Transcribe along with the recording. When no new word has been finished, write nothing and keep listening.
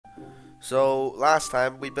So last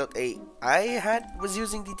time we built was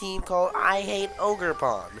using the team called I Hate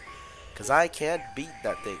Ogerpon, cause I can't beat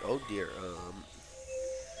that thing. Oh dear.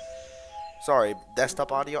 Sorry,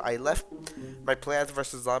 desktop audio. I left my Plants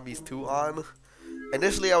vs Zombies 2 on.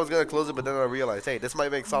 Initially I was gonna close it, but then I realized, hey, this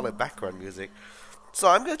might make solid background music. So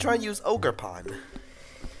I'm gonna try and use Ogerpon.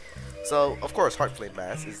 So of course, Heartflame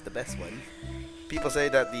Mass is the best one. People say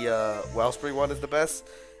that the Wellspring one is the best,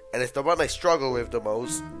 and it's the one I struggle with the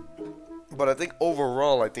most. But I think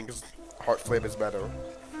overall, Heartflame is better.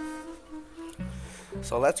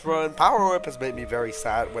 So let's run. Power Whip has made me very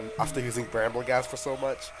sad when after using Bramble Gas for so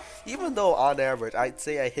much. Even though on average, I'd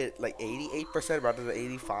say I hit like 88% rather than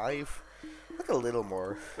 85. Like a little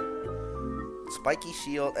more. Spiky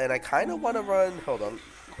Shield, and I kind of want to run. Hold on.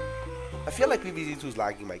 I feel like PvZ2 is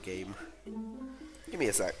lagging my game. Give me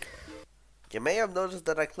a sec. You may have noticed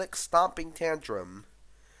that I clicked Stomping Tantrum.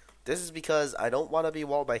 This is because I don't want to be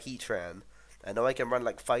walled by Heatran. I know I can run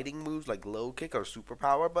like fighting moves like Low Kick or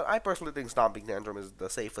Superpower, but I personally think Stomping Tantrum is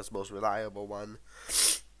the safest, most reliable one.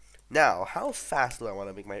 Now, how fast do I want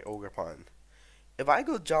to make my Ogerpon? If I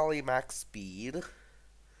go Jolly Max Speed,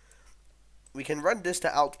 we can run this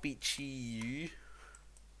to outspeed Chi.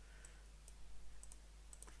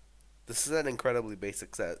 This is an incredibly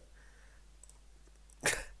basic set.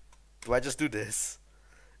 Do I just do this?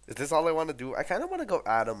 Is this all I want to do? I kind of want to go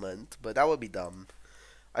Adamant, but that would be dumb.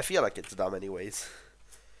 I feel like it's dumb anyways.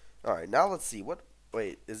 Alright, now let's see.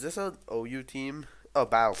 Wait, is this an OU team? Oh,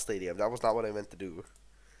 Battle Stadium. That was not what I meant to do.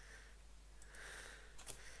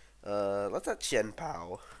 Let's add Chen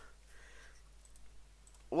Pao.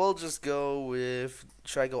 We'll just go with...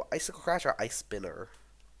 Should I go Icicle Crash or Ice Spinner?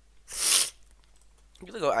 I'm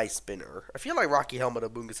gonna go Ice Spinner. I feel like Rocky Helmet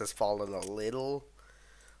of Bungus has fallen a little.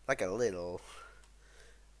 Like a little.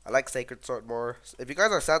 I like Sacred Sword more. If you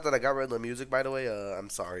guys are sad that I got rid of the music, by the way, I'm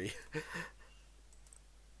sorry.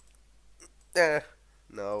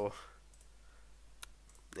 No.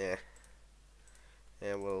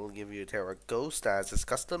 And we'll give you Terra Ghost as is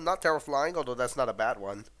custom. Not Terra Flying, although that's not a bad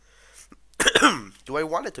one. Do I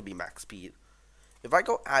want it to be max speed? If I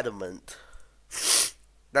go Adamant,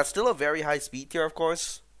 that's still a very high speed tier, of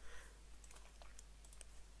course.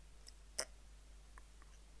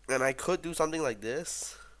 And I could do something like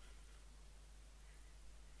this.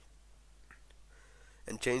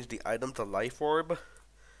 And change the item to Life Orb.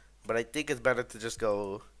 But I think it's better to just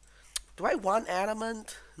go... Do I want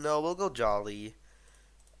Adamant? No, we'll go Jolly.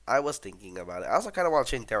 I was thinking about it. I also kind of want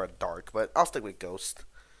to change Terra Dark, but I'll stick with Ghost.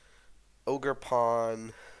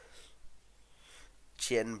 Ogerpon.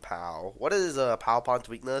 Chin Pao. What is Powpon's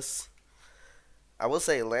weakness? I will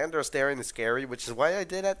say Lander Staring is scary, which is why I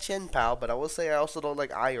did at Chin Pao, but I will say I also don't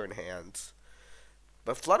like Iron Hands.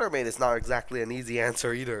 But Fluttermane is not exactly an easy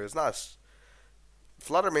answer either. It's not...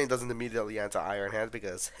 Fluttermane doesn't immediately answer Iron Hands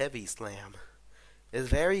because Heavy Slam is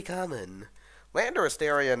very common. Lander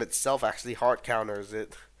Asterion itself actually hard counters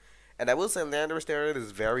it. And I will say Lander Asterion is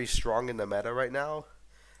very strong in the meta right now.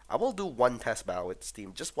 I will do one test battle with this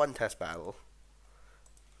team. Just one test battle.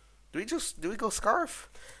 Do we go Scarf?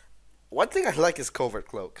 One thing I like is Covert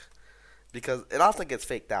Cloak. Because it often gets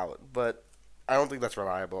faked out. But I don't think that's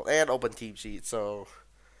reliable. And open team sheet. So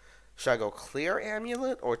should I go Clear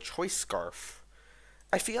Amulet or Choice Scarf?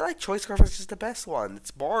 I feel like Choice Scarf is just the best one.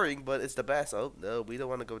 It's boring, but it's the best. Oh, no, we don't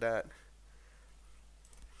want to go that.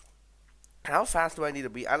 How fast do I need to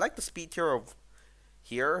be? I like the speed tier of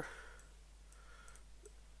here.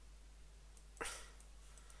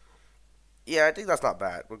 Yeah, I think that's not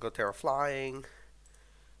bad. We'll go Terra Flying.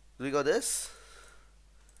 Do we go this?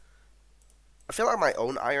 I feel like my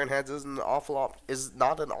own Iron Hands is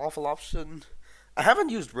not an awful option. I haven't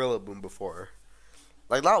used Rillaboom before.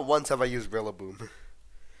 Like, not once have I used Rillaboom.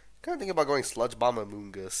 Kind of thinking about going Sludge Bomb and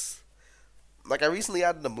Moongus. Like, I recently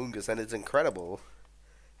added the Moongus, and it's incredible.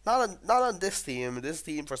 Not on this team. This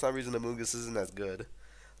team, for some reason, the Moongus isn't as good.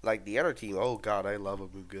 Like, the other team, oh god, I love a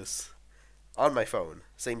Moongus. On my phone.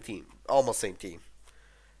 Same team. Almost same team.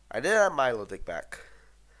 I did have Milotic back.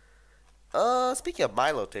 Speaking of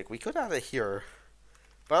Milotic, we could add it here.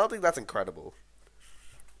 But I don't think that's incredible.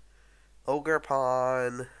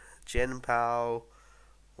 Ogerpon, Jinpao,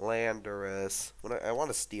 Landorus. I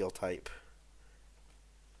want a steel type.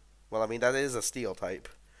 Well, I mean, that is a steel type.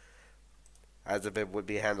 As if it would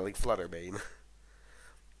be handling Fluttermane.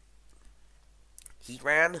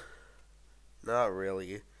 Heatran? Not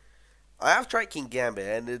really. I have tried King Gambit,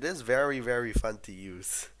 and it is very, very fun to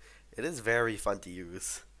use. It is very fun to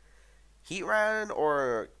use. Heatran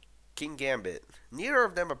or King Gambit. Neither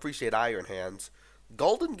of them appreciate Iron Hands.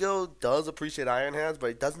 Golden Go does appreciate Iron Hands,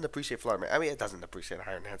 but it doesn't appreciate Fluttermane. I mean, it doesn't appreciate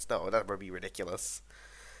Iron Hands. No, that would be ridiculous.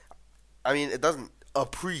 I mean, it doesn't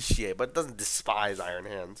appreciate, but it doesn't despise Iron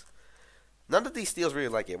Hands. None of these steals really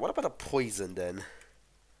like it. What about a poison then?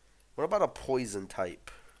 What about a poison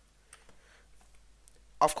type?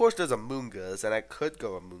 Of course, there's a Moongus, and I could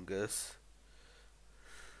go a Moongus.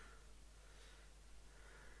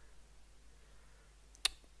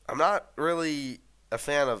 I'm not really a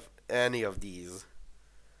fan of any of these.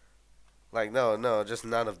 Like, no, no, just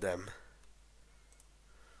none of them.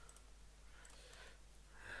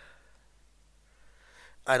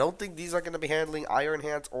 I don't think these are going to be handling Iron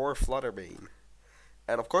Hands or Fluttermane.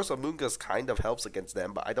 And of course, Amoonguss kind of helps against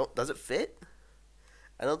them, but I don't. Does it fit?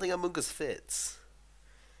 I don't think Amoonguss fits.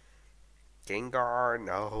 Gengar,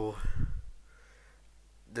 no.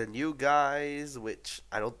 The new guys, which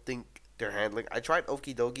I don't think they're handling. I tried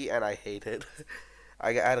Okidogi and I hate it.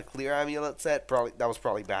 I had a clear amulet set. Probably that was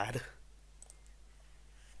probably bad.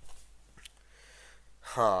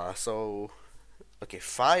 Huh. So, okay,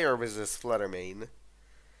 fire resist Fluttermane.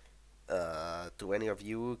 Do any of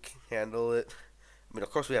you handle it? I mean, of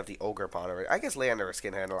course we have the Ogerpon already. I guess Landorus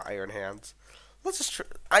can handle Iron Hands. Let's just try.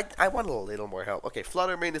 I want a little more help. Okay,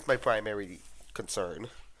 Fluttermane is my primary concern.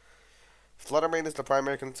 Fluttermane is the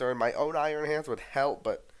primary concern. My own Iron Hands would help,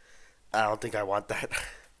 but I don't think I want that.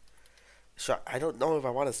 So I don't know if I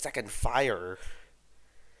want a second fire.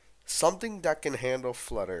 Something that can handle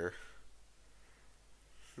Flutter.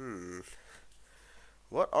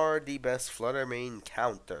 What are the best Fluttermane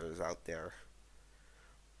counters out there?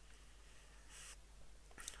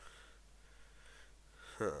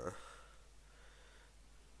 Huh.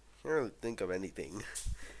 Can't really think of anything.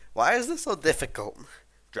 Why is this so difficult?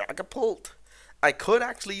 Dragapult? I could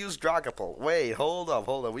actually use Dragapult. Wait, hold up,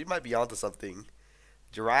 hold up. We might be onto something.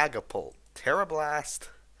 Dragapult. Terra Blast.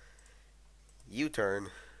 U-turn.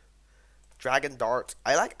 Dragon Dart.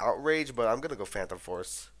 I like Outrage, but I'm gonna go Phantom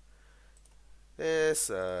Force.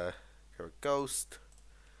 This, Ghost.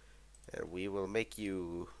 And we will make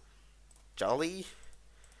you Jolly.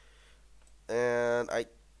 And I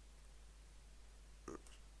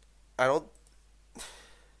don't.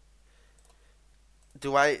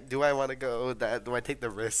 Do I want to go that? Do I take the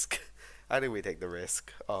risk? I think we take the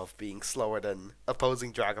risk of being slower than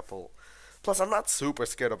opposing Dragapult. Plus, I'm not super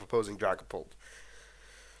scared of opposing Dragapult.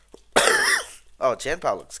 Oh,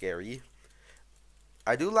 Chanpao looks scary.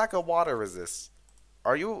 I do lack a water resist.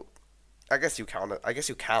 Are you? I guess you count it. I guess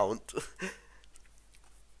you count.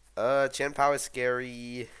 Chanpao is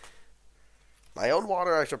scary. My own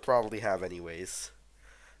water I should probably have anyways.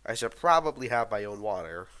 I should probably have my own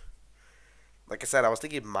water. Like I said, I was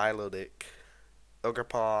thinking Milotic,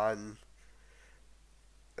 Ogerpon,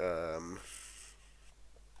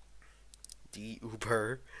 D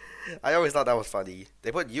Uber. I always thought that was funny.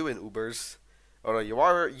 They put you in Ubers. Oh no, you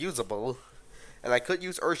are usable. And I could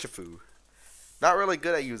use Urshifu. Not really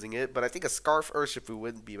good at using it, but I think a Scarf Urshifu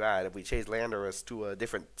wouldn't be bad if we changed Landorus to a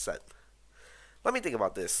different set. Let me think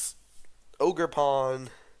about this. Ogerpon,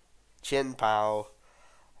 Chinpao,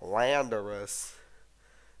 Landorus,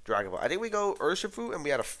 Dragon Ball. I think we go Urshifu and we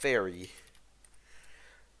had a fairy.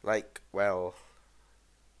 Like, well,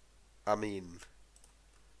 I mean,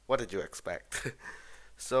 what did you expect?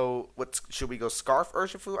 So, what should we go? Scarf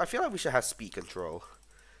Urshifu? I feel like we should have speed control.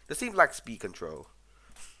 This seems like speed control.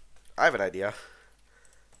 I have an idea.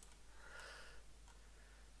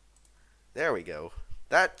 There we go.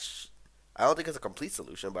 I don't think it's a complete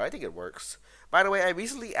solution, but I think it works. By the way, I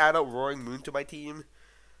recently added Roaring Moon to my team.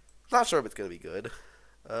 Not sure if it's gonna be good.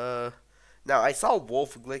 Now I saw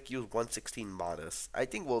Wolf Glick use 116 Modest. I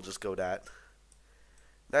think we'll just go that.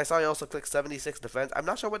 Now I saw you also click 76 defense. I'm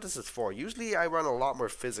not sure what this is for. Usually I run a lot more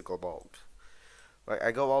physical bulk. Like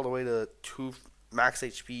I go all the way to 2 max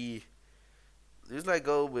HP. Usually I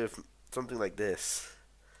go with something like this.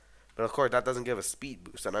 But of course that doesn't give a speed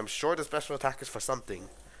boost. And I'm sure the special attack is for something.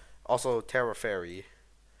 Also Terra Fairy.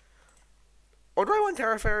 Or do I want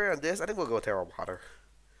Terra Fairy on this? I think we'll go Terra Water.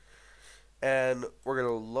 And we're going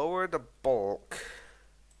to lower the bulk.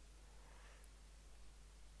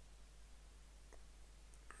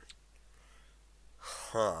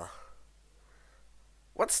 Huh.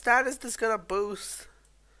 What stat is this going to boost?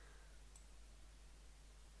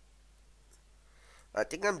 I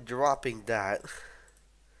think I'm dropping that.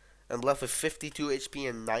 I'm left with 52 HP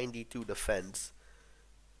and 92 defense.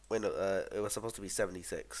 When it was supposed to be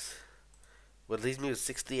 76. What leaves me with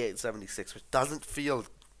 68 and 76, which doesn't feel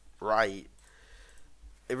right.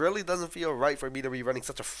 It really doesn't feel right for me to be running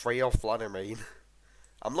such a frail Fluttermane.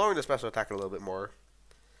 I'm lowering the special attack a little bit more.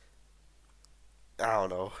 I don't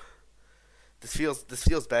know. This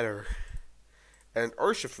feels better. And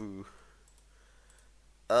Urshifu.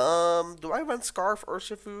 Do I run Scarf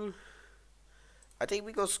Urshifu? I think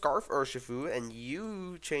we go Scarf Urshifu, and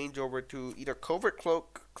you change over to either Covert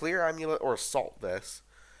Cloak, Clear Amulet, or Assault Vest.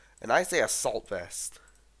 And I say Assault Vest.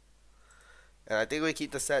 And I think we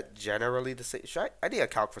keep the set generally the same. I need a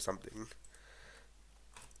calc for something.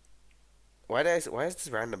 Why is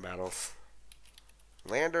this random battles?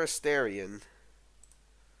 Lander Asterion.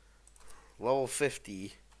 Level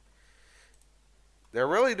 50. They're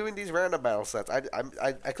really doing these random battle sets. I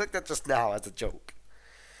clicked that just now as a joke.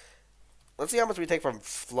 Let's see how much we take from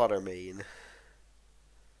Flutter Mane.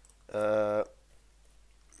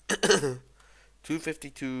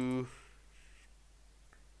 252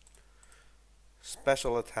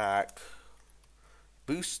 special attack,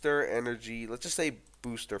 booster energy. Let's just say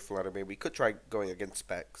booster Flutter Mane. We could try going against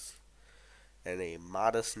specs. And a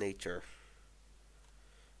modest nature.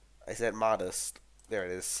 I said modest. There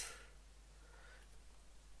it is.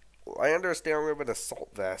 I understand we're with Assault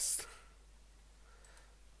Vest.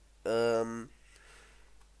 And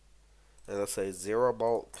let's say 0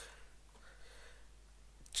 bulk.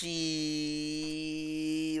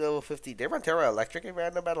 G level 50. They run Terra Electric in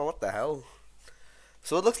random battle. What the hell?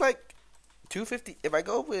 So it looks like 250. If I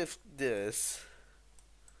go with this,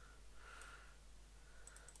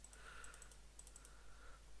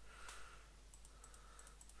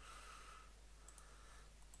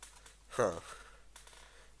 huh?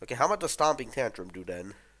 Okay, how much does Stomping Tantrum do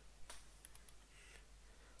then?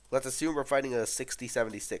 Let's assume we're fighting a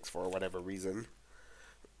 60-76 for whatever reason.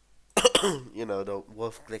 You know, the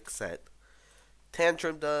Wolf Click set.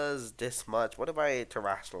 Tantrum does this much. What if I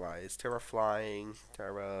terrestrialize? Terra Flying,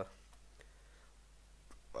 Terra.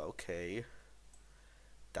 Okay.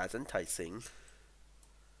 That's enticing.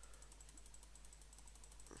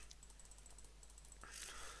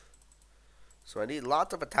 So I need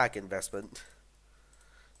lots of attack investment.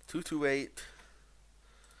 228.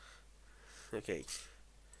 Okay.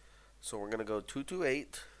 So we're gonna go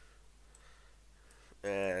 228.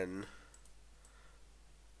 And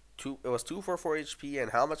it was 244 HP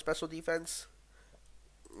and how much special defense?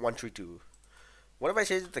 132. What if I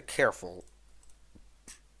change it to careful?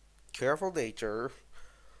 Careful nature.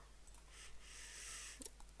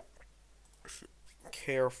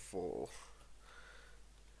 Careful.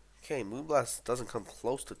 Okay, Moonblast doesn't come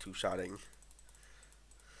close to two-shotting.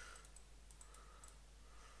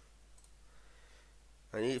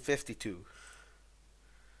 I need 52.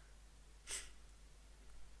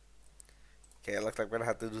 Okay, it looks like we're gonna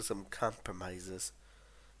have to do some compromises.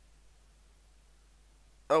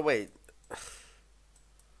 Oh, wait.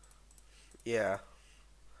 Yeah.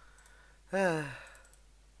 Let's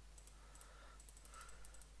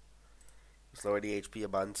lower the HP a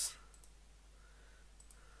bunch.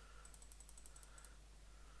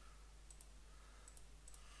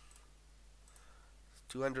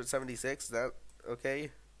 $276, is that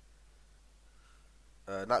okay?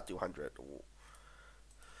 Not 200.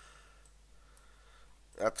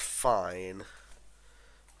 That's fine.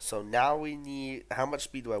 So now we need, how much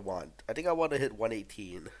speed do I want? I think I want to hit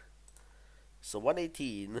 118. So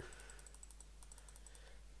 118,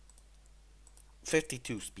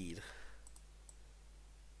 52 speed.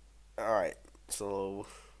 Alright, so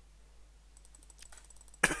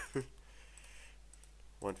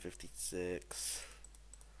 156.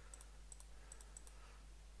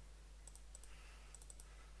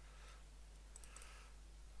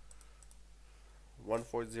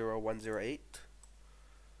 140108.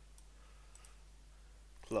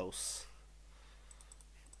 Close.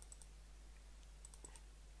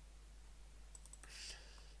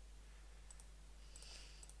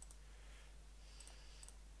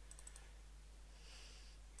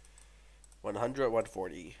 One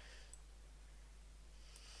 140.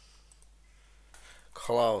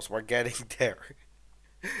 Close. We're getting there.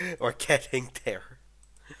 We're getting there.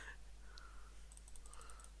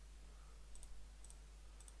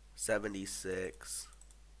 76.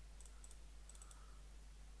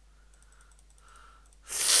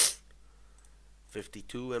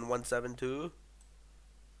 52 and 172.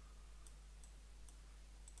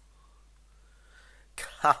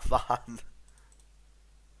 Come on.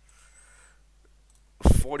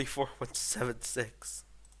 44 176.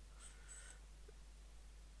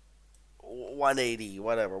 180,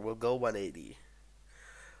 whatever. We'll go 180.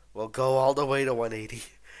 We'll go all the way to 180.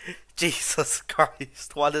 Jesus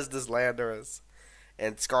Christ, what is this Landorus?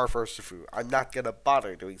 And Scarf Urshifu. I'm not gonna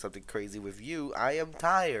bother doing something crazy with you. I am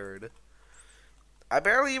tired. I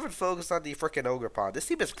barely even focused on the frickin' Ogerpon. This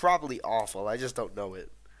team is probably awful. I just don't know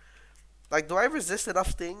it. Like, do I resist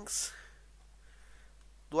enough things?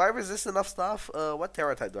 Do I resist enough stuff? What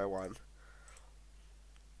Terra type do I want?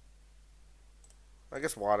 I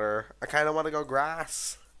guess water. I kind of want to go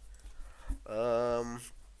grass. Um,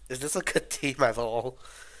 is this a good team at all?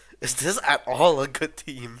 Is this at all a good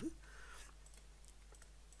team?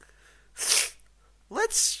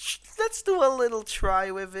 Let's do a little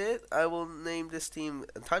try with it. I will name this team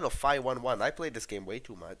entitle 511. I played this game way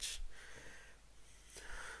too much.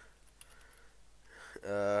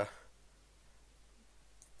 Uh,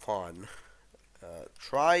 pawn.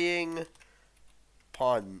 Trying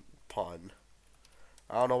pawn.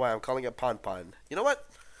 I don't know why I'm calling it pawn. You know what?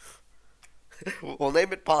 We'll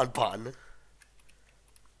name it pawn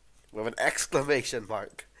with an exclamation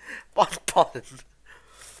mark. Pawn.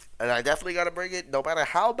 And I definitely gotta bring it, no matter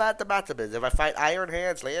how bad the matchup is. If I fight Iron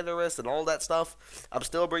Hands, Landorus, and all that stuff, I'm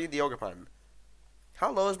still bringing the Ogerpon.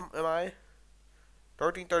 How low am I?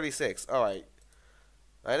 1336. Alright.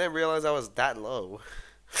 I didn't realize I was that low.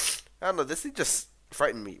 I don't know, this thing just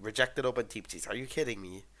frightened me. Rejected open teepees. Are you kidding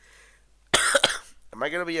me? Am I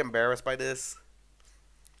gonna be embarrassed by this?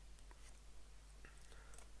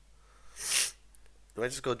 Do I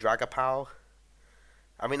just go Dragapult?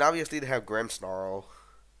 I mean, obviously they have Grimmsnarl.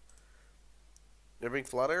 They bring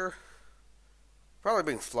Flutter? Probably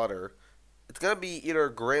bring Flutter. It's gonna be either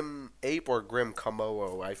Grim Ape or Grim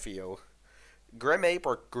Komodo, I feel. Grim Ape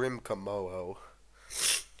or Grim Komodo.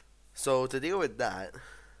 So to deal with that,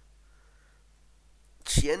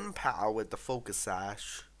 Chien-Pao with the Focus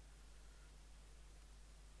Sash.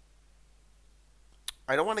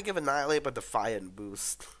 I don't want to give Annihilate but Defiant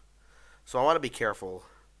boost. So I want to be careful.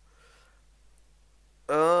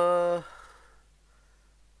 I'll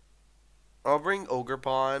bring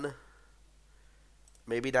Ogerpon.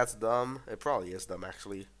 Maybe that's dumb. It probably is dumb,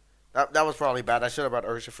 actually. That was probably bad. I should have brought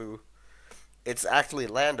Urshifu. It's actually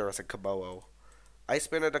Landorus and Komodo. Ice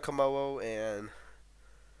Spinner to Komodo, and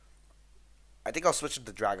I think I'll switch it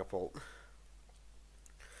to Dragapult.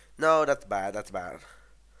 No, that's bad. That's bad.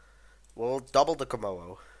 We'll double the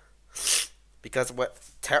Komodo. Because what,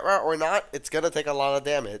 Terra or not, it's going to take a lot of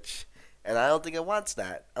damage. And I don't think it wants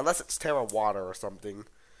that. Unless it's Terra Water or something.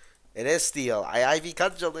 It is Steel. I Ivy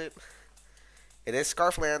Cudgel it. It is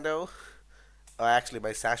Scarflando. Oh, actually,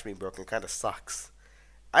 my Sash being broken kind of sucks.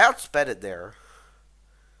 I outsped it there.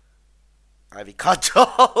 Ivy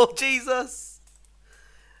Cudgel. Jesus.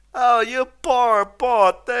 Oh, you poor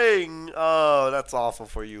thing. Oh, that's awful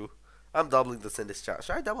for you. I'm doubling the Sinistcha.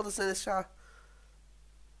 Should I double the Sinistcha?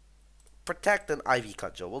 Protect an Ivy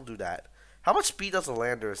Cudgel. We'll do that. How much speed does the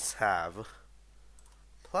Landorus have?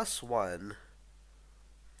 +1.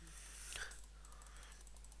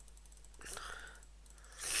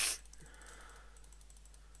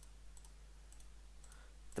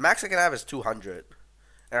 The max I can have is 200.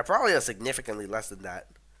 And I probably have significantly less than that.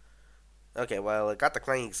 Okay, well, it got the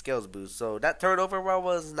clanging skills boost. So that turnover well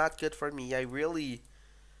was not good for me. I really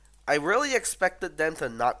expected them to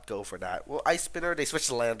not go for that. Well, Ice Spinner, they switched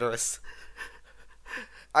to Landorus.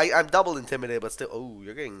 I'm double intimidated, but still. Oh,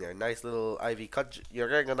 you're getting there. Nice little Ivy cut. You're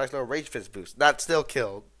getting a nice little Rage Fist boost. That still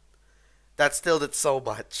killed. That still did so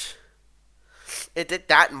much. It did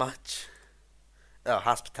that much. Oh,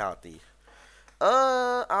 Hospitality.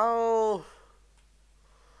 I'll.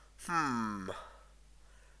 I'm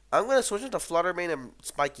gonna switch into Fluttermane and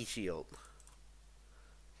Spiky Shield.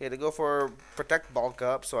 Okay, to go for Protect Bulk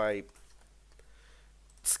Up, so I.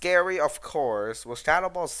 Scary, of course. Well, Shadow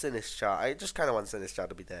Ball Sinistcha. I just kind of want Sinistcha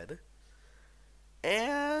to be dead.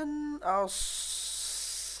 And I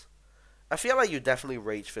feel like you definitely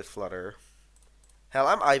Rage Fit Flutter. Hell,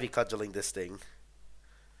 I'm Ivy Cudgeling this thing.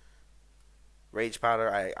 Rage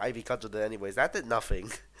Powder, I Ivy Cudgeled it anyways. That did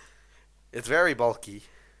nothing. It's very bulky.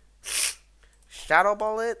 Shadow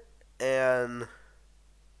Ball it, and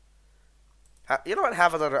you know what?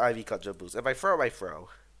 Have another Ivy Cudgel boost. If I throw, I throw.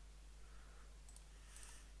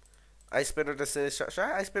 Ice Spinner the Sinistcha. Should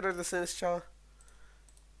I Ice Spinner the Sinistcha?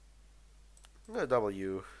 I'm gonna double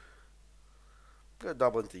you. I'm gonna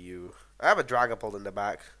double into you. I have a Dragapult in the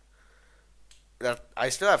back. I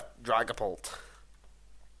still have Dragapult.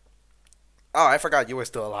 Oh, I forgot you were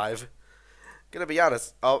still alive. Gonna be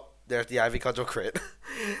honest. Oh, there's the Ivy Cudgel crit.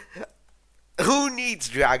 Who needs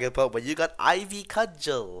Dragapult when you got Ivy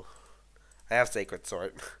Cudgel? I have Sacred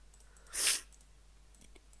Sword.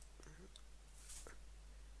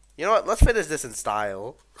 You know what? Let's finish this in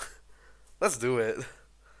style. Let's do it.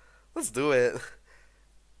 Let's do it.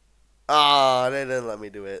 Ah, they didn't let me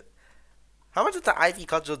do it. How much did the Ivy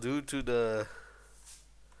Cudgel do to the...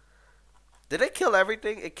 Did it kill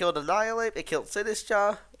everything? It killed Annihilate. It killed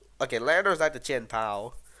Sinistcha. Okay, Landorus died to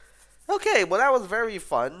Chien-Pao. Okay, well that was very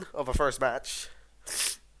fun of a first match.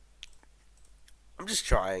 I'm just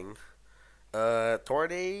trying.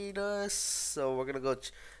 Tornadus. So we're gonna go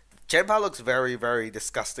Chenpao looks very, very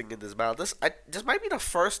disgusting in this battle. This might be the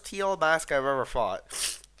first TL mask I've ever fought.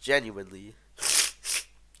 Genuinely.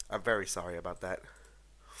 I'm very sorry about that.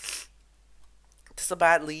 This is a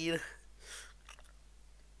bad lead.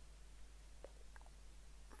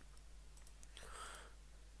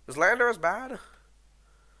 Is Landorus bad?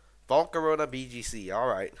 Volcarona BGC,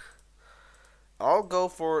 alright. I'll go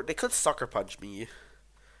for... They could Sucker Punch me.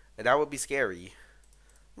 And that would be scary.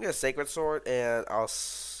 I'm gonna Sacred Sword and I'll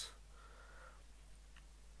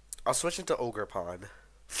switch into Ogerpon.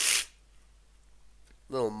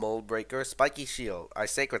 Little Mold Breaker. Spiky Shield. I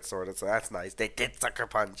Sacred Sword, so that's nice. They did Sucker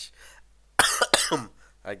Punch.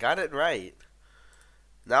 I got it right.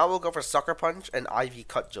 Now we'll go for Sucker Punch and Ivy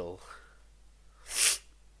Cudgel.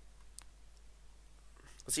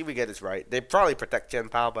 Let's see if we get this right. They probably protect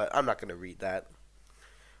Chenpao, but I'm not going to read that.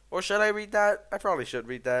 Or should I read that? I probably should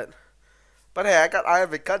read that. But hey, I got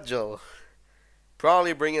Ivy Cudgel.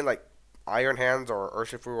 Probably bring in like Iron Hands or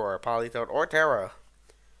Urshifu or Polytoad or Terra.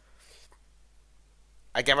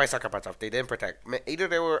 I get my Sucker Punch off. They didn't protect. Either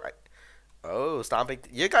they were... Oh, Stomping...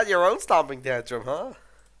 You got your own Stomping Tantrum, huh?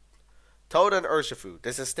 Toad and Urshifu.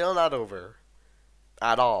 This is still not over.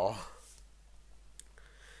 At all.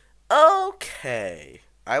 Okay.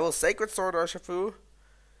 I will Sacred Sword Urshifu.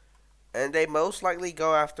 And they most likely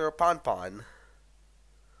go after a Pon.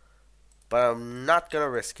 But I'm not going to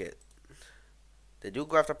risk it. They do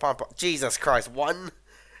go after Pon. Jesus Christ. One?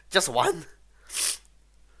 Just one?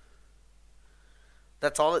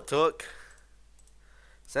 That's all it took.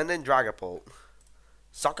 Send in Dragapult.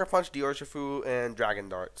 Sucker Punch the Urshifu and Dragon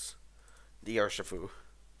Darts. The Urshifu.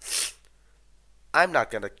 I'm not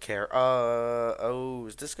gonna care. Oh,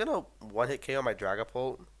 is this gonna one-hit KO my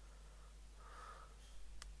Dragapult?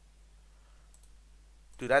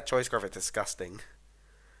 Dude, that Choice Scarf is disgusting.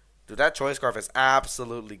 Dude, that Choice Scarf is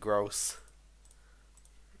absolutely gross.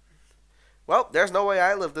 Well, there's no way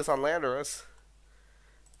I live this on Landorus.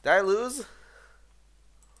 Did I lose?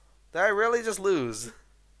 Did I really just lose?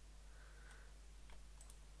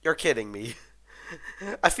 You're kidding me.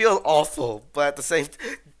 I feel awful, but at the same...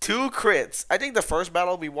 2 crits. I think the first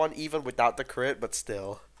battle we won even without the crit, but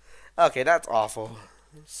still. Okay, that's awful.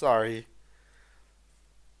 Sorry.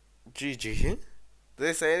 GG. Did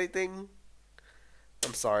they say anything?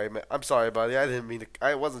 I'm sorry, man. I'm sorry, buddy. I didn't mean to...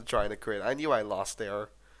 I wasn't trying to crit. I knew I lost there.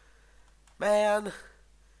 Man.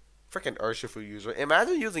 Freaking Urshifu user.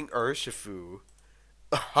 Imagine using Urshifu.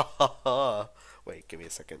 Wait, give me a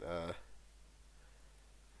second.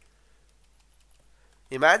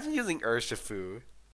 Imagine using Urshifu